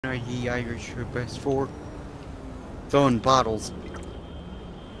are ye Irish are best for? Throwing bottles.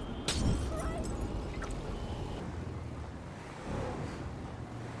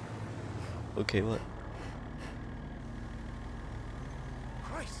 Okay, what?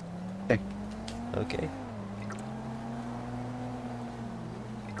 Christ. Hey. Okay.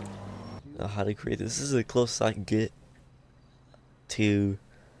 Now how to create this. This is the closest I can get to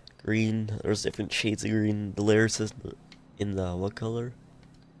green. There's different shades of green. The layer says in the what color?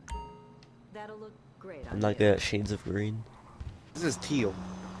 That'll look great on I'm not good at shades of green. This is teal.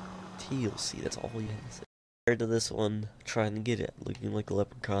 Teal, see, that's all you have to say. Compared to this one, trying to get it looking like a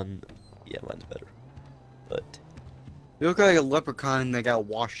leprechaun, yeah, mine's better. But You look like a leprechaun that got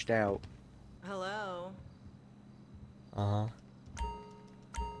washed out. Hello.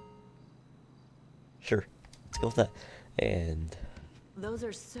 Sure, let's go with that. And Those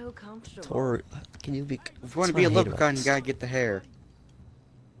are so comfortable. Tor, can you be? If you want to be a leprechaun, you gotta get the hair.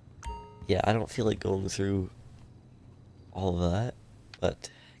 Yeah, I don't feel like going through all of that, but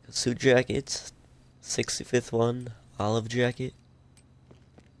suit jackets, 65th one, olive jacket.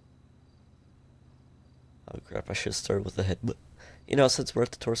 Oh crap, I should start with the head, but you know, since we're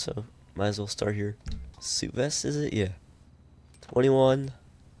at the torso, might as well start here. Suit vest, is it? Yeah. 21,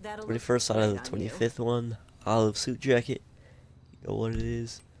 21st out of the 25th one, olive suit jacket. You know what it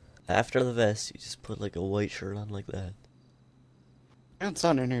is. After the vest, you just put like a white shirt on like that. That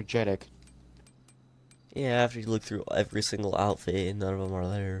sound energetic. Yeah, after you look through every single outfit and none of them are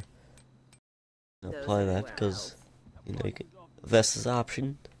there. Apply that because, you know, vest is an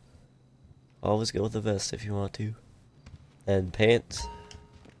option. Always go with the vest if you want to. And pants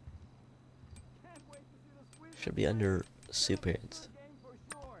should be under suit pants.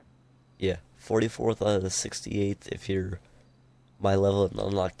 Yeah, 44th out of the 68th if you're my level and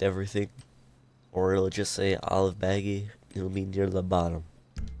unlocked everything. Or it'll just say olive baggy, it'll be near the bottom.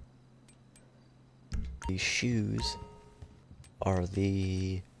 These shoes are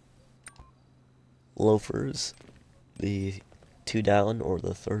the loafers, the 2 down or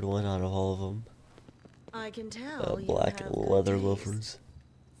the 3rd one out of all of them. I can tell Black leather loafers.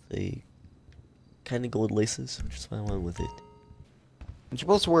 They kind of gold laces, which is why I went with it. You're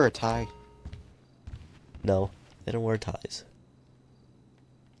supposed to wear a tie. No, they don't wear ties.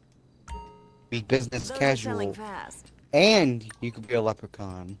 Be business Those casual. are selling fast. And you could be a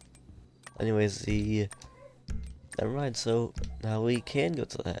leprechaun. Anyways, never mind, so now we can go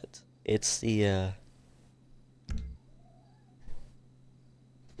to that. It's the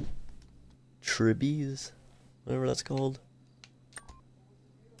Trilbies, whatever that's called.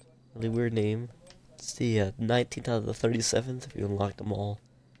 Really weird name. It's the 19th out of the 37th if you unlocked them all.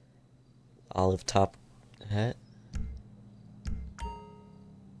 Olive top hat.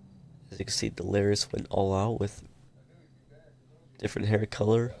 As you can see, Delirious went all out with different hair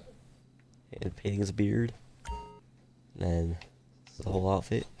color and painting his beard. And then this is the whole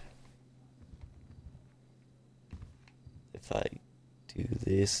outfit. If I do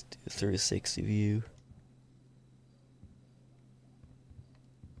this, do 360 view.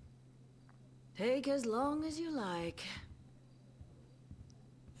 Take as long as you like.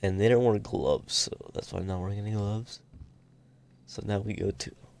 And they don't wear gloves, so that's why I'm not wearing any gloves. So now we go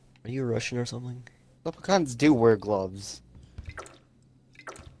to... Are you Russian or something? Leprechauns do wear gloves.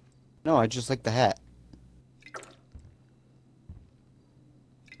 No, I just like the hat.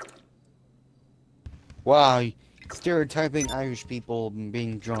 Wow, stereotyping Irish people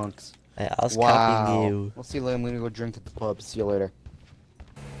being drunks. Hey, I was Wow. copying you. We'll see you later. I'm gonna go drink at the pub. See you later.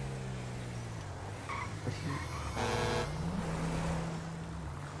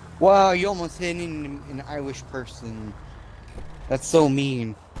 Wow, you almost hit an Irish person. That's so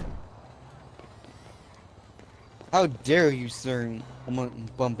mean. How dare you, sir,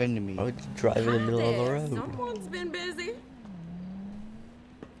 bump into me? I would drive in the middle of the road. Someone's been busy.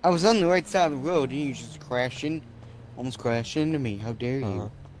 I was on the right side of the road and you just crashing. Almost crashed into me. How dare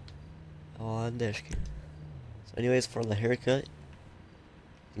you? Oh, on dash cam. So anyways, for the haircut, you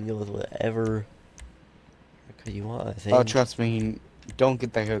can go with whatever haircut you want, I think. Oh, trust me. Don't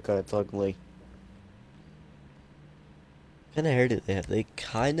get that haircut. It's ugly. What kind of hair do they have? They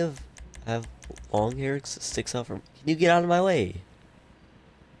kind of have long hair that sticks out from... Can you get out of my way?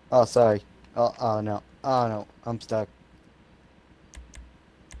 Oh, sorry. Oh no. Oh no. I'm stuck.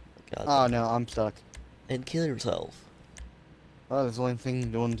 God, Oh no, I'm stuck. and kill yourself. Oh, that's the only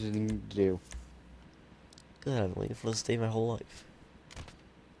thing no one didn't do. Good, I've been waiting for this day my whole life.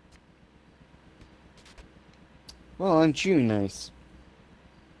 Well, aren't you nice?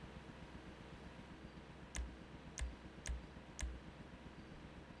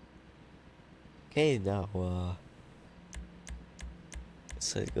 Okay, now,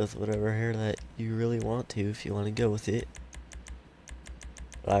 So go with whatever hair that you really want to if you want to go with it.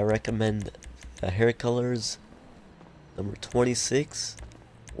 But I recommend the hair colors number 26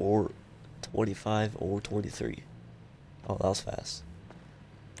 or 25 or 23. Oh, that was fast.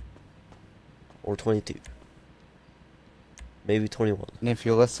 Or 22. Maybe 21. And if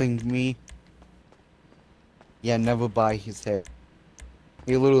you're listening to me, yeah, never buy his hair.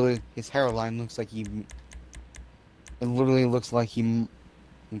 He literally, his hairline looks like he. It literally looks like he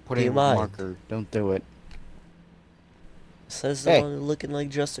put in a marker. Don't do it. Says the one looking like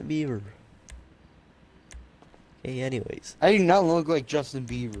Justin Bieber. Okay, anyways. I do not look like Justin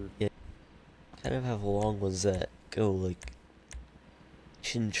Bieber. Yeah. Kind of have long ones that go like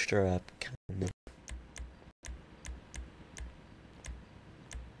chin strap kind of.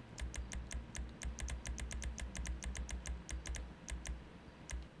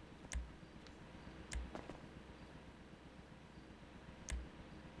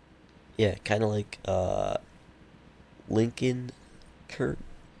 Yeah, kind of like Lincoln Kurt.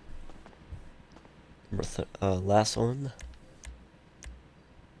 Last one.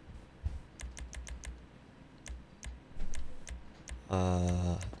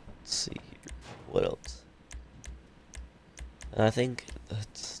 Let's see here. What else? And I think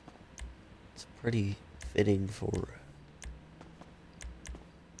it's pretty fitting for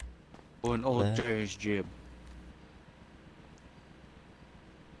an old Jerry's jib.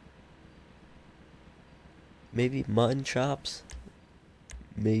 Maybe mutton chops?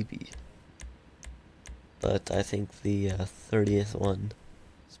 Maybe. But I think the 30th one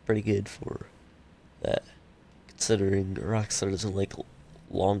is pretty good for that. Considering Rockstar doesn't like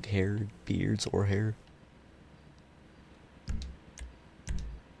long haired beards or hair.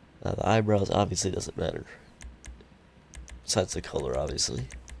 The eyebrows obviously doesn't matter. Besides the color, obviously.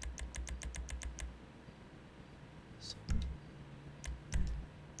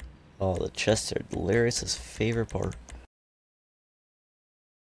 Oh, the chest hair, Darius' favorite part.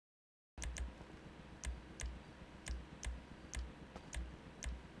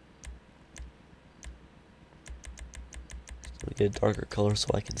 Let me get a darker color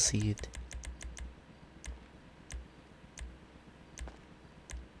so I can see it.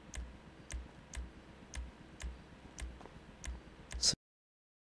 So,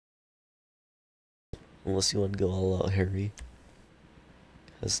 unless you want to go all out hairy.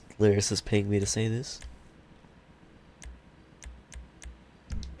 Because Darius is paying me to say this.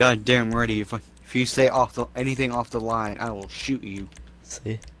 God damn ready. If you say anything off the line, I will shoot you.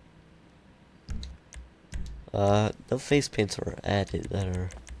 See? No face paints were added that are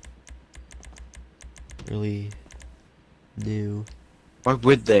really new. Why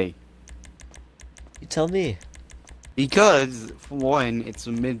would they? You tell me. Because, for one, it's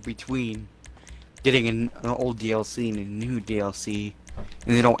a mid-between getting an old DLC and a new DLC.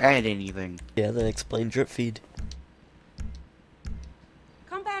 And they don't add anything. Yeah, then explain drip feed.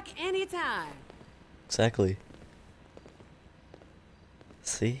 Come back anytime. Exactly.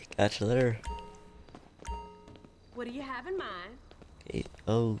 See? Gotcha there. What do you have in mind? Okay.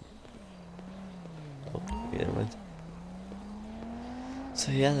 Oh. Oh, yeah, never mind.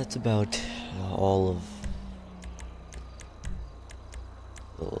 So yeah, that's about all of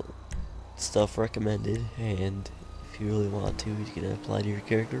the stuff recommended, and if you really want to, you can apply to your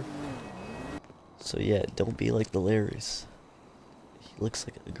character. So yeah, don't be like the Larrys. He looks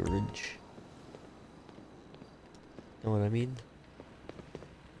like a Grinch. Know what I mean?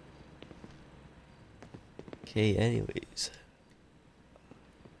 Okay, anyways.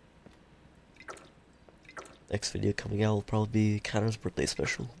 Next video coming out will probably be Connor's birthday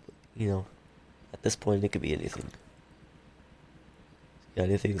special. But, you know, at this point it could be anything. Got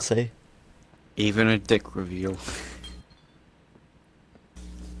anything to say? Even a dick reveal.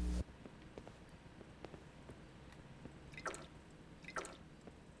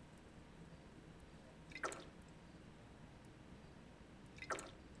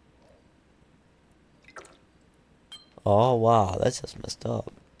 Oh wow, that's just messed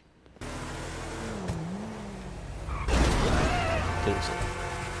up.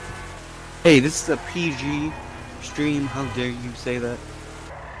 Hey, this is a PG stream. How dare you say that?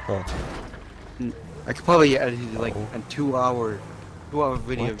 Huh. I could probably edit like a 2-hour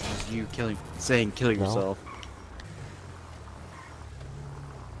video of just you kill yourself.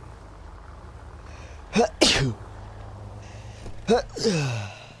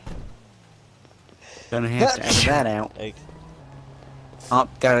 Gonna have to edit that out. Oh,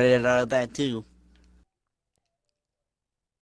 gotta edit out of that too.